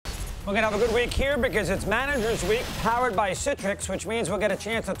We're going to have a good week here because it's Managers Week, powered by Citrix, which means we'll get a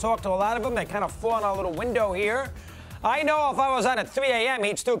chance to talk to a lot of them. They kind of fall in our little window here. I know if I was on at 3 a.m.,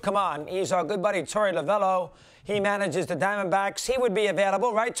 he'd still come on. He's our good buddy, Torey Lovullo. He manages the Diamondbacks. He would be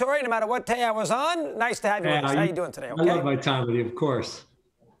available, right, Torey, no matter what day I was on? Nice to have you with us. How you doing today, okay? I love my time with you, of course.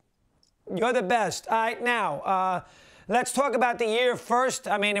 You're the best. All right, now, let's talk about the year first.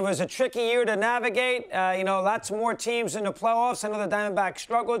 I mean, it was a tricky year to navigate. Lots more teams in the playoffs. I know the Diamondbacks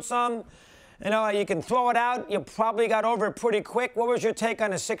struggled some. You can throw it out. You probably got over it pretty quick. What was your take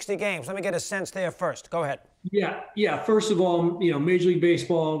on the 60 games? Let me get a sense there first. Go ahead. Yeah. First of all, Major League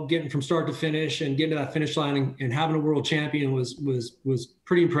Baseball, getting from start to finish and getting to that finish line and having a world champion was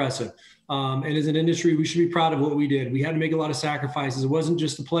pretty impressive. And as an industry, we should be proud of what we did. We had to make a lot of sacrifices. It wasn't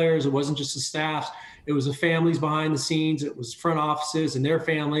just the players. It wasn't just the staffs. It was the families behind the scenes. It was front offices and their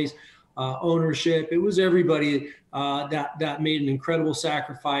families, ownership. It was everybody that made an incredible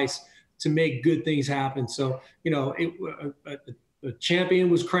sacrifice to make good things happen. So, a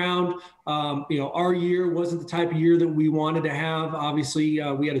champion was crowned. Our year wasn't the type of year that we wanted to have. Obviously,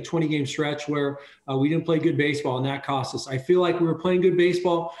 we had a 20-game stretch where we didn't play good baseball, and that cost us. I feel like we were playing good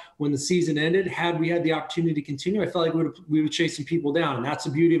baseball when the season ended. Had we had the opportunity to continue, I felt like we would chase some people down, and that's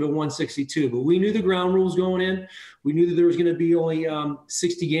the beauty of a 162. But we knew the ground rules going in. We knew that there was going to be only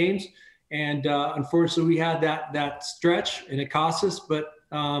 60 games, and unfortunately, we had that stretch, and it cost us. But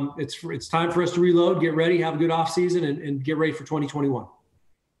it's time for us to reload, get ready, have a good offseason, and get ready for 2021.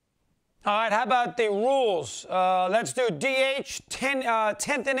 All right, how about the rules? Let's do DH,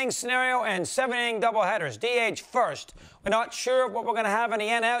 10th inning scenario, and 7-inning doubleheaders. DH first. We're not sure what we're going to have in the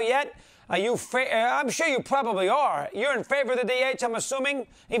NL yet. I'm sure you probably are. You're in favor of the DH, I'm assuming,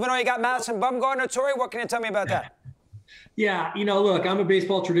 even though you got Madison Bumgarner. Torey, what can you tell me about that? Yeah, look, I'm a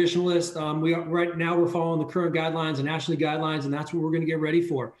baseball traditionalist. Right now we're following the current guidelines and national guidelines, and that's what we're going to get ready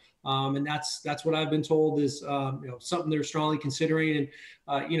for. And that's what I've been told is something they're strongly considering.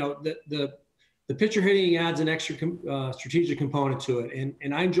 And the pitcher hitting adds an extra strategic component to it,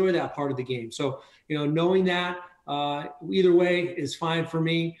 and I enjoy that part of the game. So knowing that either way is fine for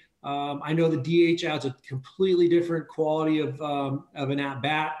me. I know the DH adds a completely different quality of an at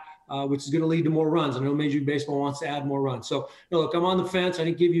bat. Which is going to lead to more runs. I know Major League Baseball wants to add more runs. So, look, I'm on the fence. I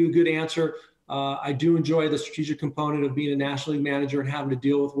didn't give you a good answer. I do enjoy the strategic component of being a National League manager and having to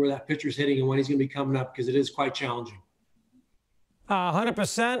deal with where that pitcher's hitting and when he's going to be coming up, because it is quite challenging.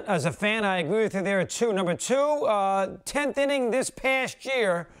 100%. As a fan, I agree with you there, too. Number two, 10th inning this past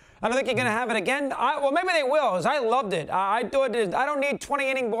year. I don't think you're going to have it again. Well, maybe they will, because I loved it. I thought I don't need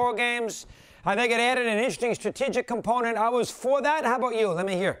 20-inning ball games. I think it added an interesting strategic component. I was for that. How about you? Let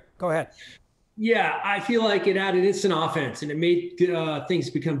me hear. Go ahead. Yeah, I feel like it added instant offense, and it made things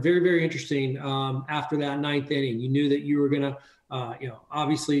become very, very interesting after that 9th inning. You knew that you were going to,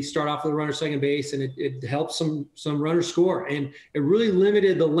 obviously start off with a runner second base, and it helped some runners score. And it really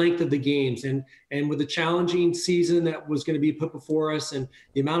limited the length of the games. And with the challenging season that was going to be put before us and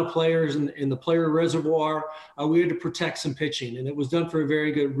the amount of players and the player reservoir, we had to protect some pitching, and it was done for a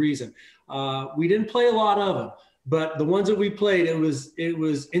very good reason. We didn't play a lot of them, but the ones that we played, it was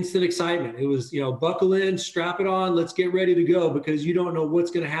instant excitement. It was, buckle in, strap it on, let's get ready to go, because you don't know what's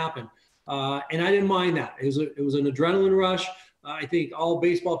going to happen. And I didn't mind that. It was an adrenaline rush. I think all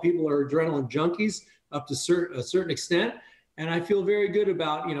baseball people are adrenaline junkies up to a certain extent. And I feel very good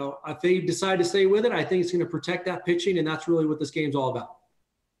about, if they decide to stay with it, I think it's going to protect that pitching. And that's really what this game's all about.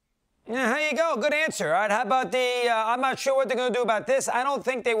 Yeah, there you go. Good answer. All right, how about I'm not sure what they're going to do about this. I don't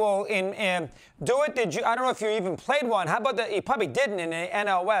think they will do it. I don't know if you even played one. How about you probably didn't in the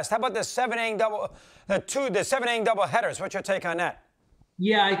NL West. How about the 7-inning double headers? What's your take on that?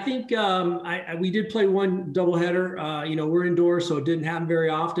 Yeah, I think we did play one doubleheader. We're indoors, so it didn't happen very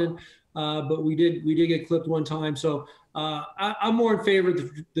often. But we did get clipped one time. So I'm more in favor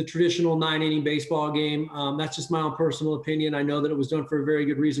of the traditional 9-inning baseball game. That's just my own personal opinion. I know that it was done for a very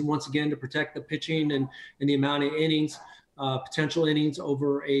good reason, once again, to protect the pitching and the amount of innings, potential innings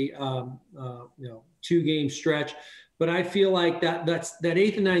over a 2-game stretch. But I feel like that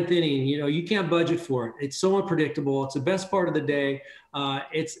 8th and 9th inning, you can't budget for it. It's so unpredictable. It's the best part of the day.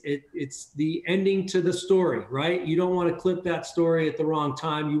 It's the ending to the story, right? You don't want to clip that story at the wrong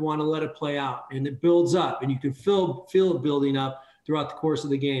time. You want to let it play out, and it builds up, and you can feel it building up throughout the course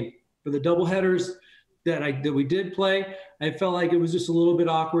of the game. For the doubleheaders that we did play, I felt like it was just a little bit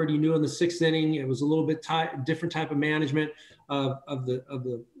awkward. You knew in the 6th inning, it was a little bit different type of management of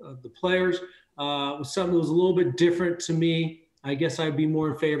the players. It was something that was a little bit different to me. I guess I'd be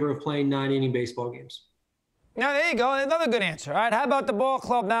more in favor of playing 9-inning baseball games. Now, there you go. Another good answer. All right, how about the ball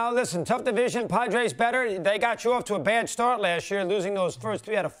club now? Listen, tough division. Padres better. They got you off to a bad start last year, losing those first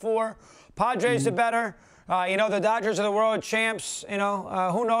 3 out of 4. Padres are better. You know, the Dodgers are the world champs. You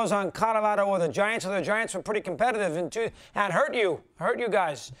know, who knows on Colorado or the Giants? So the Giants were pretty competitive and hurt you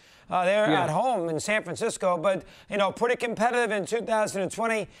guys. They're at home in San Francisco, but, you know, pretty competitive in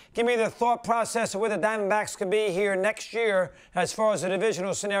 2020. Give me the thought process of where the Diamondbacks could be here next year as far as the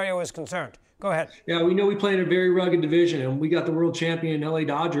divisional scenario is concerned. Go ahead. Yeah, we know we play in a very rugged division, and we got the world champion LA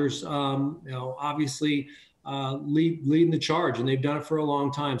Dodgers, you know, obviously leading the charge, and they've done it for a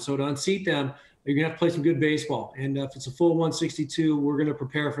long time. So to unseat them, you're going to have to play some good baseball. And if it's a full 162, we're going to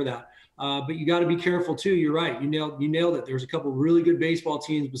prepare for that. But you got to be careful, too. You're right. You nailed it. There's a couple of really good baseball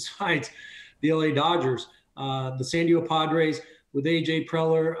teams besides the LA Dodgers. The San Diego Padres with A.J.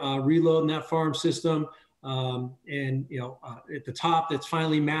 Preller reloading that farm system. And, you know, at the top, that's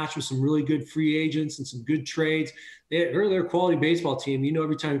finally matched with some really good free agents and some good trades. They're a quality baseball team. You know,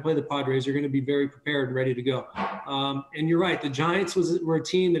 every time you play the Padres, they're going to be very prepared and ready to go. And you're right. The Giants were a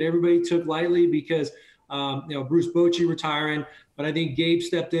team that everybody took lightly because, you know, Bruce Bochy retiring. But I think Gabe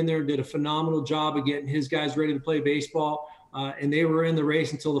stepped in there and did a phenomenal job of getting his guys ready to play baseball. And they were in the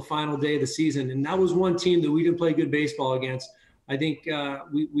race until the final day of the season. And that was one team that we didn't play good baseball against. I think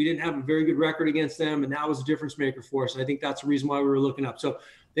we didn't have a very good record against them, and that was a difference maker for us. And I think that's the reason why we were looking up. So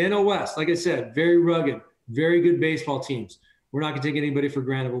the NL West, like I said, very rugged, very good baseball teams. We're not going to take anybody for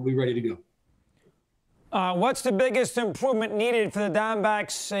granted. We'll be ready to go. What's the biggest improvement needed for the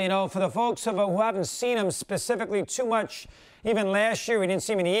Diamondbacks, you know, for the folks who haven't seen them specifically too much? Even last year, we didn't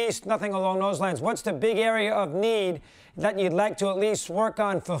see them in the East, nothing along those lines. What's the big area of need that you'd like to at least work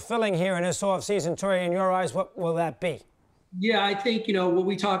on fulfilling here in this offseason, Torey? In your eyes, what will that be? Yeah, I think, you know, what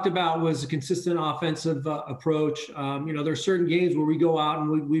we talked about was a consistent offensive approach. You know, there's certain games where we go out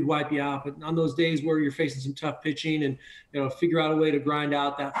and we'd wipe you out. But on those days where you're facing some tough pitching and, you know, figure out a way to grind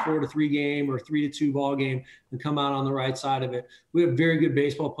out that 4-3 game or 3-2 ball game and come out on the right side of it. We have very good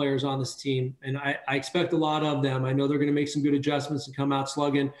baseball players on this team, and I expect a lot of them. I know they're going to make some good adjustments and come out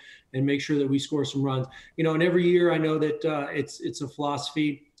slugging and make sure that we score some runs. You know, and every year I know that it's a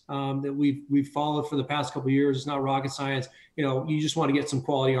philosophy that we've followed for the past couple of years. It's not rocket science. You know, you just want to get some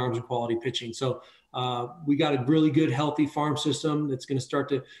quality arms and quality pitching. So we got a really good, healthy farm system that's going to start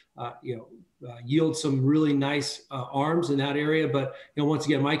to, yield some really nice arms in that area. But, you know, once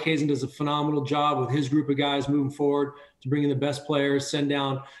again, Mike Hazen does a phenomenal job with his group of guys moving forward to bring in the best players, send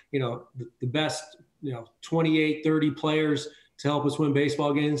down, you know, the best, you know, 28, 30 players to help us win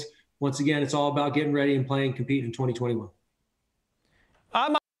baseball games. Once again, it's all about getting ready and playing, competing in 2021.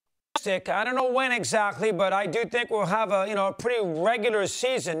 I don't know when exactly, but I do think we'll have a pretty regular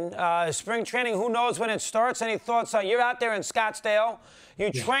season. Spring training, who knows when it starts? Any thoughts on? You're out there in Scottsdale.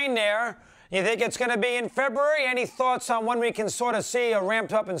 You train there. You think it's going to be in February? Any thoughts on when we can sort of see a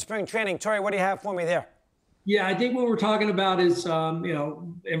ramped up in spring training? Torey, what do you have for me there? Yeah, I think what we're talking about is, what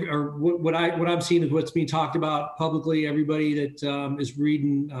I'm seeing is what's being talked about publicly. Everybody that is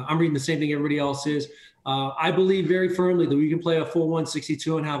reading, I'm reading the same thing everybody else is. I believe very firmly that we can play a full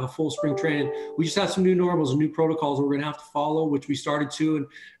 162 and have a full spring training. We just have some new normals and new protocols that we're going to have to follow, which we started to,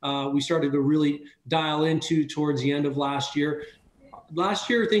 and we started to really dial into towards the end of last year. Last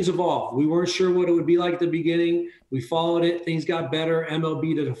year, things evolved. We weren't sure what it would be like at the beginning. We followed it. Things got better.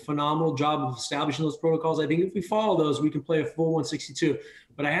 MLB did a phenomenal job of establishing those protocols. I think if we follow those, we can play a full 162.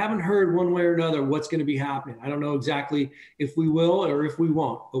 But I haven't heard one way or another what's going to be happening. I don't know exactly if we will or if we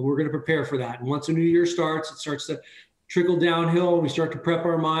won't, but we're going to prepare for that. And once a new year starts, it starts to trickle downhill, and we start to prep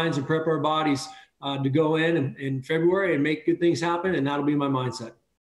our minds and prep our bodies to go in February and make good things happen. And that'll be my mindset.